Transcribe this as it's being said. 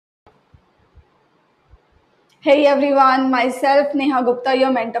Hey everyone, myself Neha Gupta,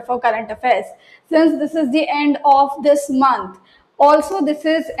 your mentor for current affairs. Since this is the end of this month, also this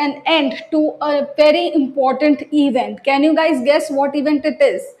is an end to a very important event. Can you guys guess what event it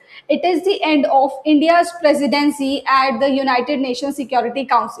is? It is the end of India's presidency at the United Nations Security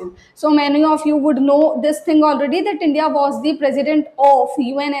Council. So many of you would know this thing already that India was the president of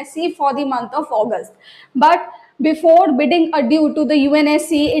UNSC for the month of August. But before bidding adieu to the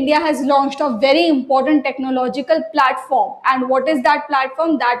UNSC, India has launched a very important technological platform. And what is that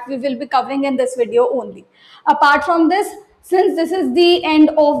platform? That we will be covering in this video only. Apart from this, since this is the end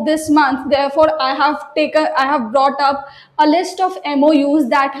of this month, therefore I have brought up a list of MOUs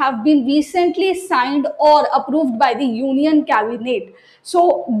that have been recently signed or approved by the Union Cabinet.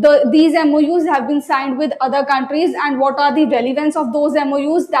 So these MOUs have been signed with other countries, and what are the relevance of those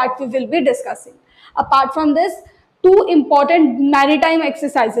MOUs that we will be discussing. Apart from this, two important maritime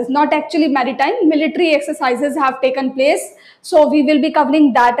exercises, not actually maritime, military exercises have taken place. So we will be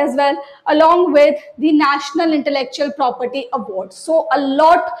covering that as well, along with the National Intellectual Property Award. So a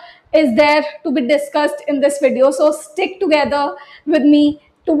lot is there to be discussed in this video. So stick together with me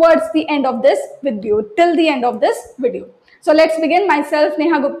towards the end of this video, till the end of this video. So let's begin. Myself,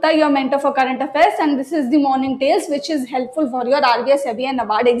 Neha Gupta, your mentor for current affairs, and this is the Morning Tales, which is helpful for your RBI, SEBI and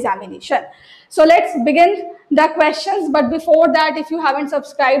NABARD examination. So let's begin the questions. But before that, if you haven't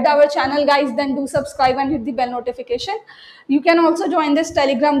subscribed our channel, guys, then do subscribe and hit the bell notification. You can also join this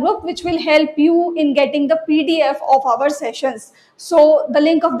Telegram group, which will help you in getting the PDF of our sessions. So the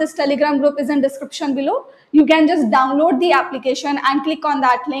link of this Telegram group is in description below. You can just download the application and click on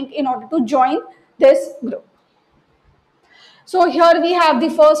that link in order to join this group. So here we have the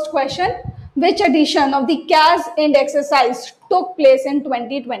first question. Which edition of the CAS Ind exercise took place in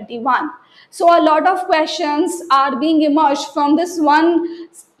 2021? So a lot of questions are being emerged from this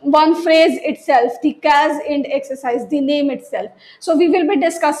one phrase itself, the CAS Ind exercise, the name itself. So we will be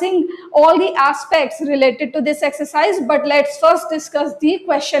discussing all the aspects related to this exercise, but let's first discuss the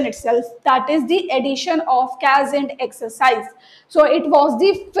question itself, that is the edition of CAS Ind exercise. So it was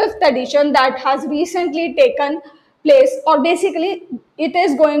the 5th edition that has recently taken place, or basically it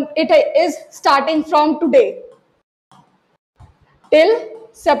is starting from today till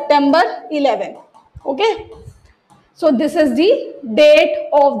September 11. Okay, so this is the date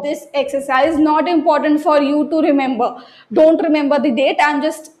of this exercise. Not important for you to remember, don't remember the date, I'm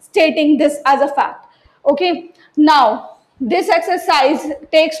just stating this as a fact. Okay, now this exercise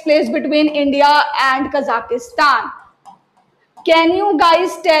takes place between India and Kazakhstan. Can you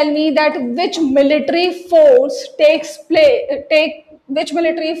guys tell me that which military force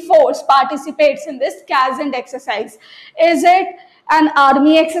participates in this CAS Ind exercise? Is it an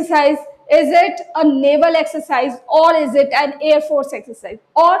army exercise? Is it a naval exercise? Or is it an air force exercise?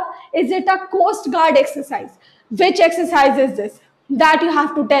 Or is it a coast guard exercise? Which exercise is this? That you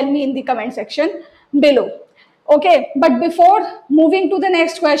have to tell me in the comment section below. Okay, but before moving to the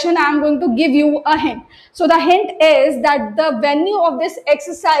next question, I am going to give you a hint. So the hint is that the venue of this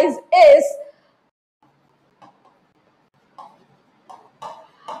exercise is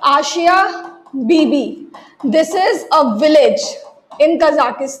Asia BB. This is a village in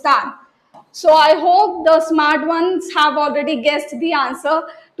Kazakhstan. So I hope the smart ones have already guessed the answer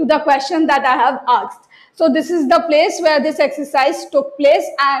to the question that I have asked. So this is the place where this exercise took place,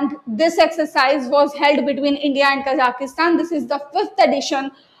 and this exercise was held between India and Kazakhstan. This is the 5th edition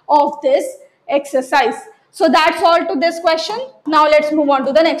of this exercise. So that's all to this question. Now let's move on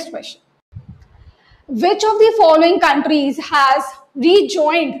to the next question. Which of the following countries has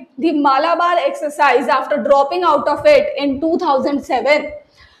rejoined the Malabar exercise after dropping out of it in 2007?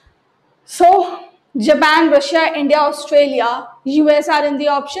 So Japan, Russia, India, Australia, US are in the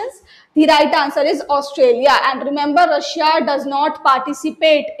options. The right answer is Australia. And remember, Russia does not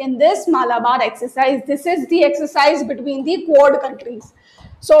participate in this Malabar exercise. This is the exercise between the Quad countries.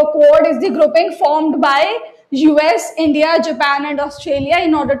 So Quad is the grouping formed by US, India, Japan and Australia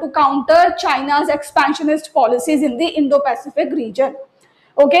in order to counter China's expansionist policies in the Indo-Pacific region.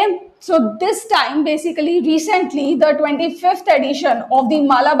 Okay, so this time, basically recently, the 25th edition of the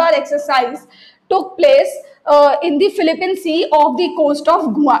Malabar exercise took place in the Philippine Sea off the coast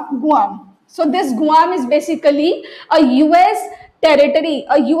of Guam. So this Guam is basically a US territory,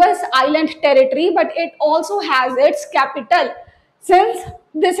 a US island territory, but it also has its capital. Since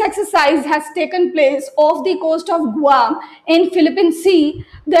this exercise has taken place off the coast of Guam in Philippine Sea,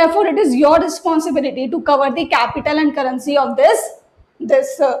 therefore it is your responsibility to cover the capital and currency of this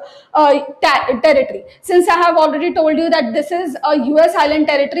territory. Since I have already told you that this is a US island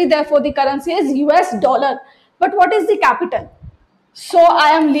territory, therefore the currency is US dollar. But what is the capital? So I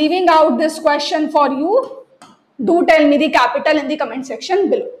am leaving out this question for you. Do tell me the capital in the comment section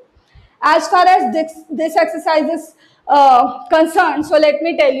below. As far as this exercise is concerned, so let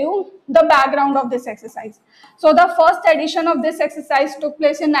me tell you the background of this exercise. So the first edition of this exercise took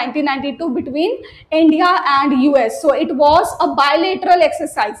place in 1992 between India and US. So it was a bilateral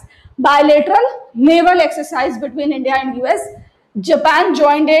exercise, bilateral naval exercise between India and US. Japan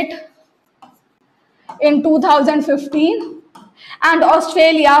joined it in 2015 and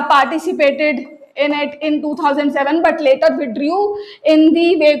Australia participated in it in 2007 but later withdrew in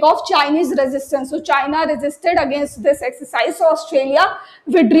the wake of Chinese resistance. So China resisted against this exercise, so Australia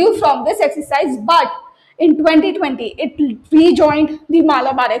withdrew from this exercise, but in 2020 it rejoined the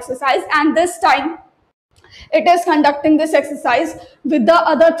Malabar exercise, and this time it is conducting this exercise with the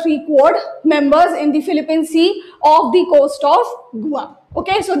other 3 Quad members in the Philippine Sea off the coast of Guam.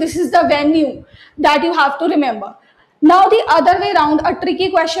 Okay, so this is the venue that you have to remember. Now the other way around, a tricky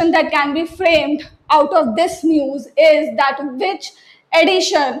question that can be framed out of this news is that which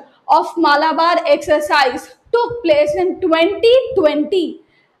edition of Malabar exercise took place in 2020.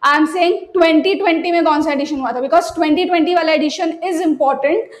 I am saying 2020 में कौन सा edition हुआ था, because 2020 वाला edition is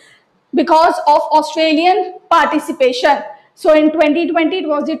important because of Australian participation. So in 2020 it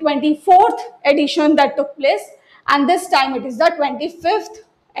was the 24th edition that took place, and this time it is the 25th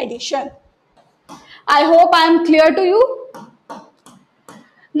edition. I hope I am clear to you.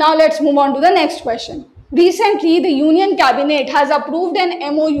 Now let's move on to the next question. Recently, the Union Cabinet has approved an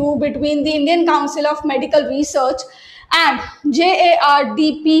MOU between the Indian Council of Medical Research and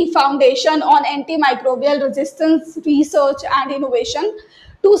JARDP Foundation on Antimicrobial Resistance Research and Innovation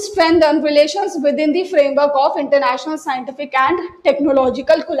to strengthen relations within the framework of international scientific and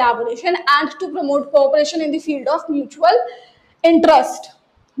technological collaboration and to promote cooperation in the field of mutual interest.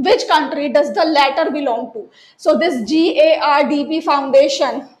 Which country does the latter belong to? So this JARDP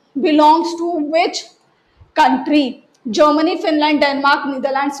Foundation belongs to which country? Germany, Finland, Denmark,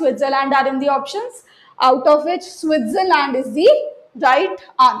 Netherlands, Switzerland are in the options, out of which Switzerland is the right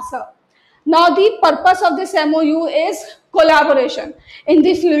answer. Now the purpose of this MOU is collaboration in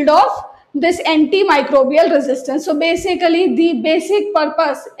the field of this antimicrobial resistance. So basically the basic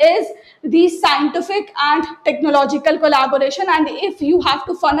purpose is the scientific and technological collaboration, and if you have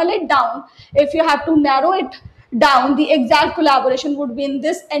to funnel it down, if you have to narrow it down, the exact collaboration would be in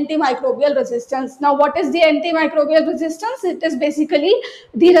this antimicrobial resistance. Now what is the antimicrobial resistance? It is basically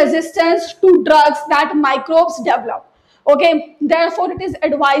the resistance to drugs that microbes develop. Okay, therefore it is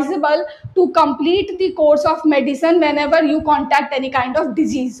advisable to complete the course of medicine whenever you contact any kind of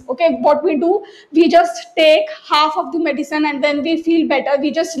disease. Okay, what we do, we just take half of the medicine and when we feel better,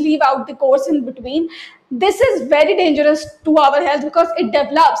 we just leave out the course in between. This is very dangerous to our health because it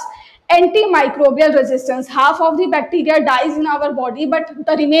develops antimicrobial resistance. Half of the bacteria dies in our body, but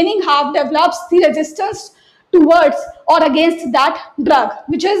the remaining half develops the resistance towards or against that drug,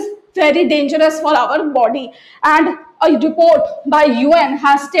 which is very dangerous for our body. And a report by UN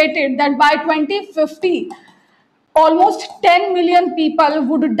has stated that by 2050, almost 10 million people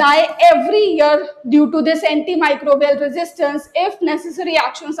would die every year due to this antimicrobial resistance if necessary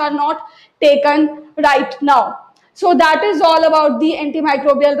actions are not taken right now. So that is all about the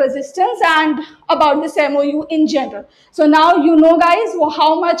antimicrobial resistance and about this MOU in general. So now you know guys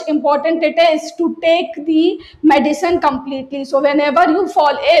how much important it is to take the medicine completely. So whenever you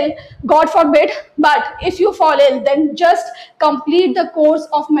fall ill, God forbid, but if you fall ill, then just complete the course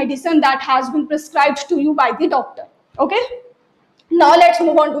of medicine that has been prescribed to you by the doctor. Okay? Now let's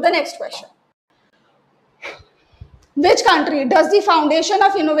move on to the next question. Which country does the Foundation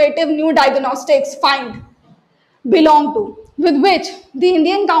of Innovative New Diagnostics find belong to, with which the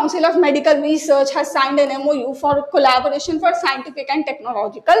Indian Council of Medical Research has signed an MOU for collaboration for scientific and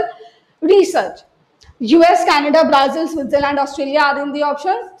technological research? US, Canada, Brazil, Switzerland, Australia are in the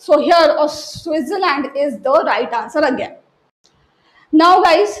options. So here Switzerland is the right answer again. Now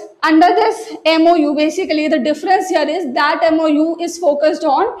guys, under this MOU, basically the difference here is that MOU is focused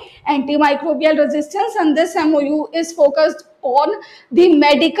on antimicrobial resistance and this MOU is focused on the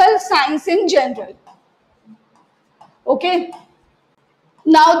medical science in general. Okay.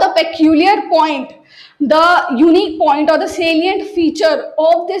 Now the peculiar point, the unique point or the salient feature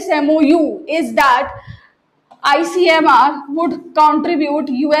of this MOU is that ICMR would contribute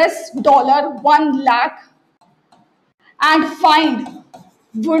US $1 lakh and FIND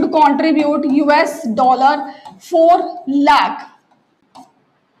would contribute US $4 lakh.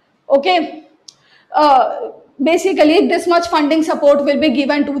 Okay. Basically this much funding support will be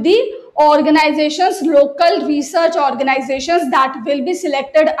given to the organizations, local research organizations that will be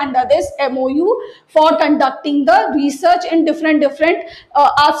selected under this MOU for conducting the research in different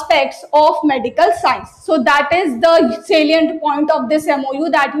aspects of medical science. So that is the salient point of this MOU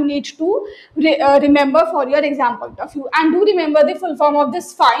that you need to remember for your exam point of view. And do remember the full form of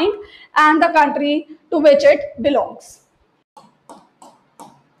this find and the country to which it belongs.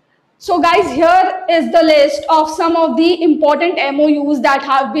 So guys, here is the list of some of the important MOUs that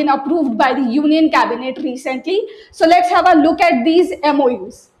have been approved by the Union Cabinet recently. So let's have a look at these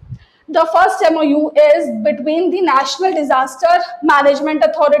MOUs. The first MOU is between the National Disaster Management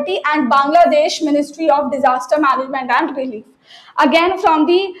Authority and Bangladesh Ministry of Disaster Management and Relief. Again, from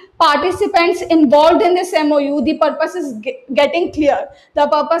the participants involved in this MOU, the purpose is getting clear. The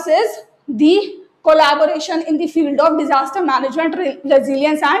purpose is the collaboration in the field of disaster management,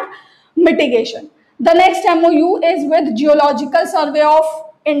 resilience and mitigation. The next MOU is with Geological Survey of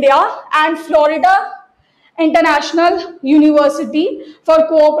India and Florida International University for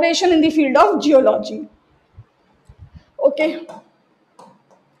cooperation in the field of geology. Okay.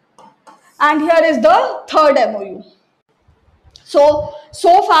 And here is the third MOU. So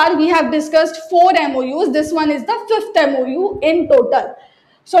far we have discussed 4 MOUs. This one is the 5th MOU in total.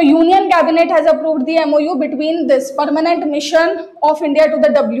 So Union Cabinet has approved the MOU between this Permanent Mission of India to the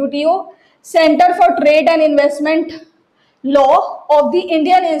WTO, Center for Trade and Investment Law of the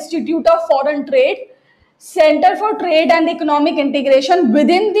Indian Institute of Foreign Trade, Center for Trade and Economic Integration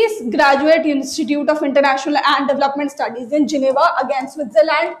within this Graduate Institute of International and Development Studies in Geneva. Again,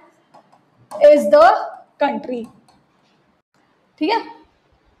 Switzerland is the country. Okay?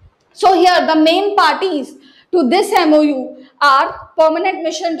 So here the main parties to this MOU are Permanent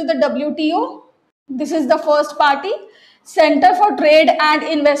Mission to the WTO. This is the first party. Center for Trade and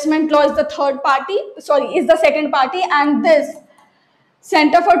Investment Law is the second party, and this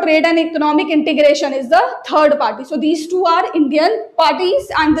Center for Trade and Economic Integration is the third party. So these two are Indian parties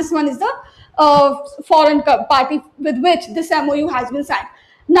and this one is the foreign party with which this MOU has been signed.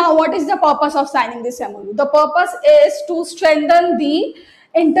 Now, what is the purpose of signing this MOU? The purpose is to strengthen the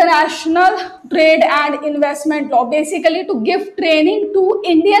international trade and investment law, basically to give training to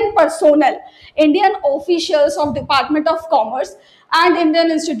Indian personnel, Indian officials of Department of Commerce and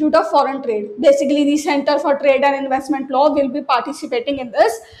Indian Institute of Foreign Trade. Basically, the Center for Trade and Investment Law will be participating in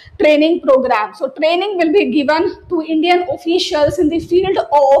this training program. So training will be given to Indian officials in the field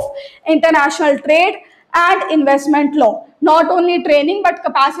of international trade and investment law. Not only training but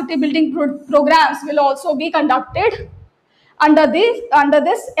capacity building programs will also be conducted under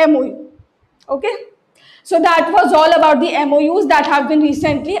this MOU. Okay, so that was all about the MOUs that have been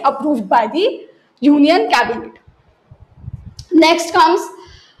recently approved by the Union Cabinet. Next comes,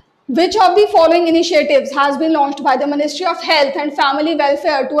 which of the following initiatives has been launched by the Ministry of Health and Family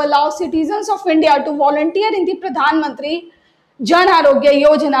Welfare to allow citizens of India to volunteer in the Pradhan Mantri Jan Arogya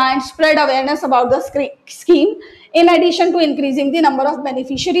Yojana and spread awareness about the scheme, in addition to increasing the number of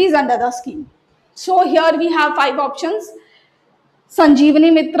beneficiaries under the scheme? So here we have 5 options: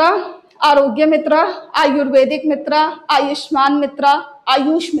 Sanjeevani Mitra, Arogya Mitra, Ayurvedic Mitra, Ayushman Mitra,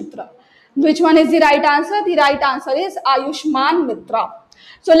 Ayush Mitra. Which one is the right answer? The right answer is Ayushman Mitra.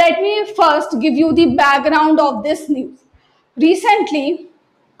 So let me first give you the background of this news. Recently,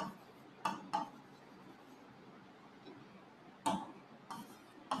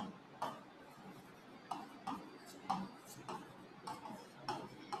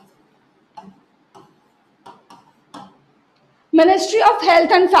 Ministry of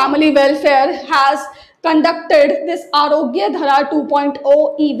Health and Family Welfare has conducted this Arogya Dhara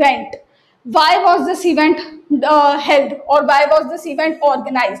 2.0 event. Why was this event held, or why was this event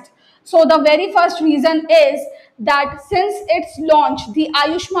organized? So the very first reason is that since its launch, the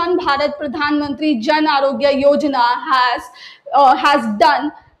Ayushman Bharat Pradhan Mantri Jan Arogya Yojana has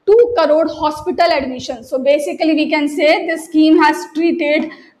done 2 crore hospital admissions. So basically we can say this scheme has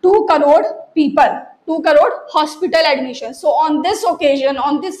treated 2 crore people, 2 crore hospital admissions. So on this occasion,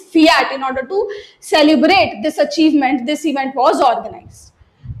 on this fiat, in order to celebrate this achievement, this event was organized.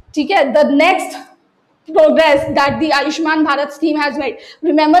 Okay, the next progress that the Ayushman Bharat scheme has made.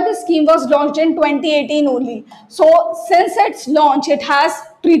 Remember, the scheme was launched in 2018 only. So since its launch, it has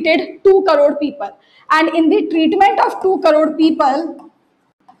treated 2 crore people. And in the treatment of 2 crore people,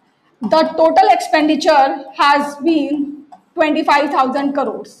 the total expenditure has been 25,000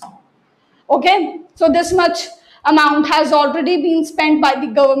 crores. Okay, so this much amount has already been spent by the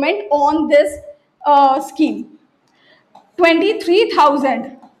government on this scheme.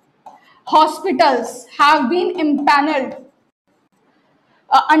 23,000 hospitals have been empaneled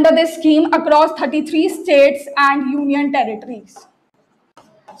under this scheme across 33 states and union territories.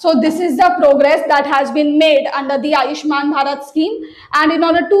 So this is the progress that has been made under the Ayushman Bharat scheme. And in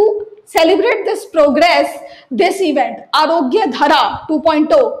order to celebrate this progress, this event, Arogya Dhara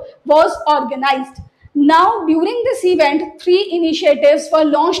 2.0, was organized. Now, during this event, 3 initiatives were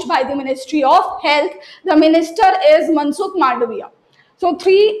launched by the Ministry of Health. The minister is Mansukh Mandaviya. So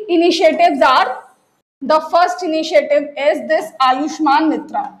 3 initiatives are, the first initiative is this Ayushman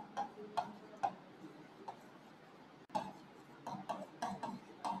Mitra.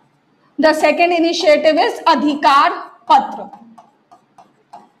 The second initiative is Adhikar Patra.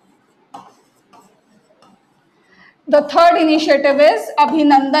 The third initiative is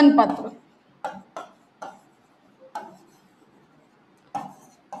Abhinandan Patra.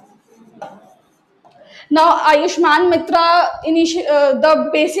 Now, Ayushman Mitra, the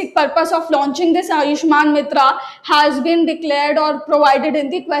basic purpose of launching this Ayushman Mitra has been declared or provided in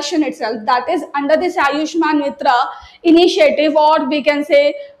the question itself. That is, under this Ayushman Mitra initiative, or we can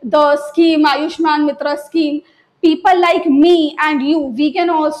say the scheme, Ayushman Mitra scheme, people like me and you, we can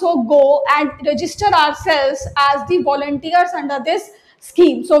also go and register ourselves as the volunteers under this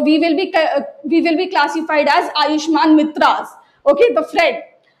scheme. So we will be classified as Ayushman Mitras. Okay, the friend.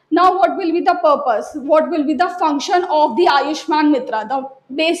 Now, what will be the purpose? What will be the function of the Ayushman Mitra? The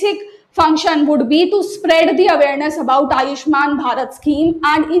basic function would be to spread the awareness about Ayushman Bharat scheme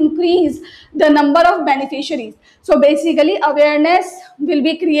and increase the number of beneficiaries. So basically, awareness will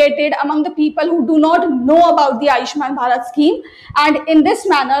be created among the people who do not know about the Ayushman Bharat scheme, and in this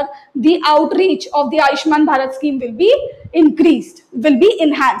manner, the outreach of the Ayushman Bharat scheme will be increased, will be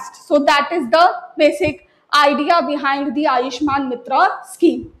enhanced. So that is the basic idea behind the Ayushman Mitra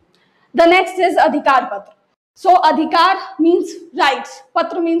scheme. The next is Adhikar Patra. So Adhikar means rights,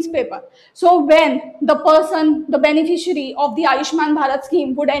 Patra means paper. So when the person, the beneficiary of the Ayushman Bharat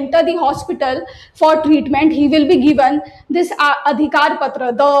scheme would enter the hospital for treatment, he will be given this Adhikar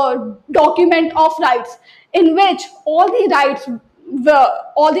Patra, the document of rights, in which all the rights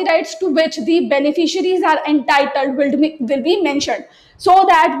to which the beneficiaries are entitled will be mentioned, so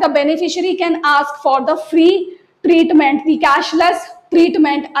that the beneficiary can ask for the free treatment, the cashless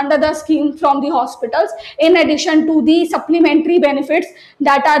treatment under the scheme from the hospitals, in addition to the supplementary benefits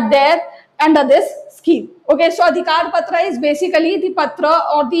that are there under this scheme. Okay, so Adhikar Patra is basically the patra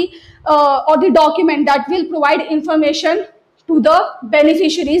or the document that will provide information to the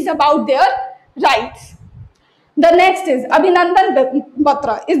beneficiaries about their rights. The next is Abhinandan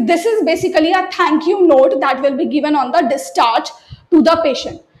Patra. This is basically a thank you note that will be given on the discharge to the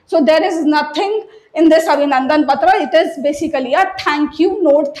patient. So there is nothing in this Abhinandan Patra. It is basically a thank you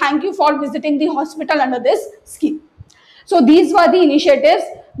note. Thank you for visiting the hospital under this scheme. So these were the initiatives.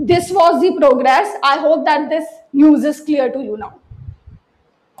 This was the progress. I hope that this news is clear to you now.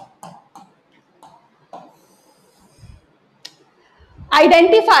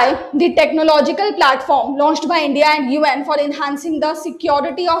 Identify the technological platform launched by India and UN for enhancing the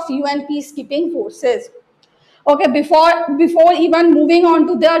security of UN peacekeeping forces. Okay, before even moving on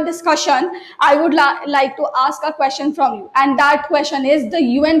to the discussion, I would like to ask a question from you, and that question is the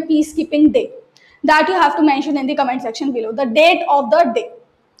UN peacekeeping day that you have to mention in the comment section below, the date of the day.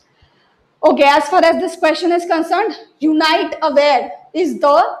 Okay, as far as this question is concerned, Unite Aware is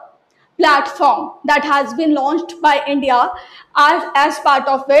the platform that has been launched by India as part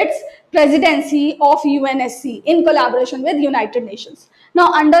of its presidency of UNSC in collaboration with United Nations.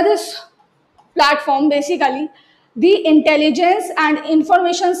 Now, under this platform, basically, the intelligence and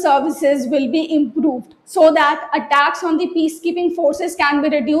information services will be improved so that attacks on the peacekeeping forces can be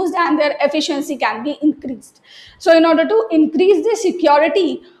reduced and their efficiency can be increased. So in order to increase the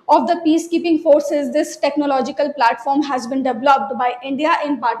security of the peacekeeping forces, this technological platform has been developed by India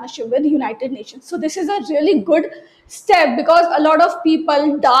in partnership with United Nations. So this is a really good step, because a lot of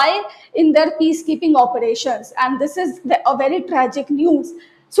people die in their peacekeeping operations, and this is a very tragic news.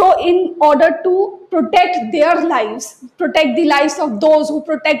 So in order to protect their lives, protect the lives of those who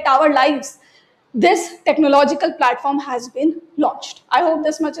protect our lives, this technological platform has been launched. I hope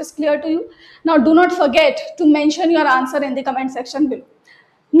this much is clear to you. Now, do not forget to mention your answer in the comment section below.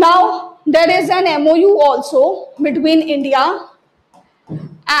 Now, there is an MOU also between India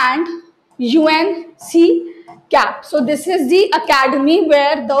and UNCCAP. So this is the academy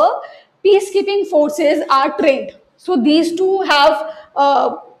where the peacekeeping forces are trained. So these two have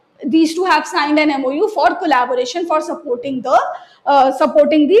signed an MOU for collaboration for supporting the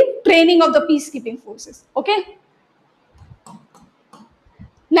training of the peacekeeping forces. Okay.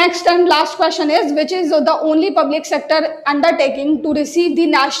 Next and last question is, which is the only public sector undertaking to receive the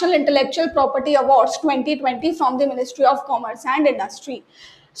National Intellectual Property Awards 2020 from the Ministry of Commerce and Industry?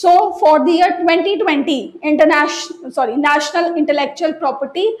 So for the year 2020, National Intellectual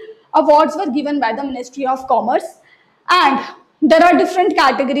Property Awards were given by the Ministry of Commerce, and there are different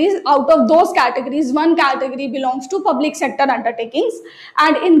categories. Out of those categories, one category belongs to public sector undertakings,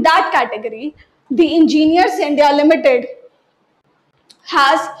 and in that category, the Engineers India Limited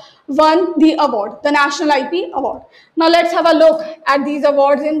has won the award, the National IP Award. Now let's have a look at these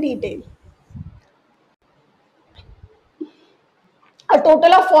awards in detail. A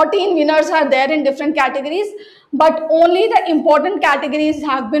total of 14 winners are there in different categories, but only the important categories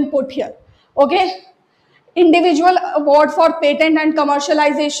have been put here. Okay. Individual award for patent and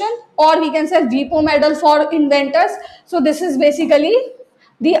commercialization, or we can say VIPO medal for inventors. So this is basically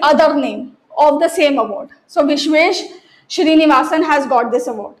the other name of the same award. So Vishwesh Srinivasan has got this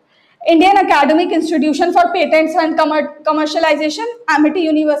award. Indian Academic Institution for Patents and Commercialization, Amity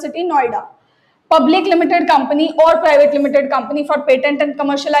University, Noida. Public limited company or private limited company for patent and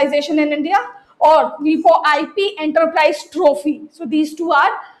commercialization in India, or VIPO IP Enterprise Trophy. So these two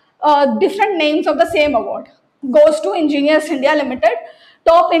are different names of the same award. Goes to Engineers India Limited.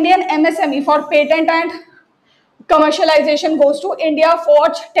 Top Indian MSME for patent and commercialization goes to India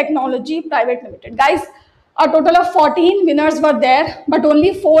Forge Technology Private Limited. Guys, a total of 14 winners were there, but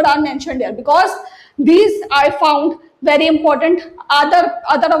only 4 are mentioned here because these I found very important. Other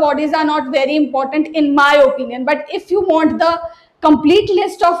awardees are not very important in my opinion. But if you want the complete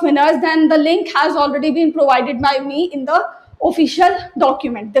list of winners, then the link has already been provided by me in the official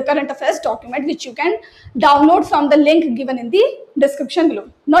document, the current affairs document, which you can download from the link given in the description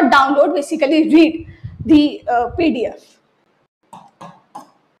below. Not download, basically read the PDF.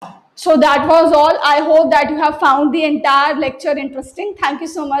 So that was all. I hope that you have found the entire lecture interesting. Thank you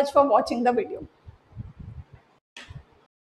so much for watching the video.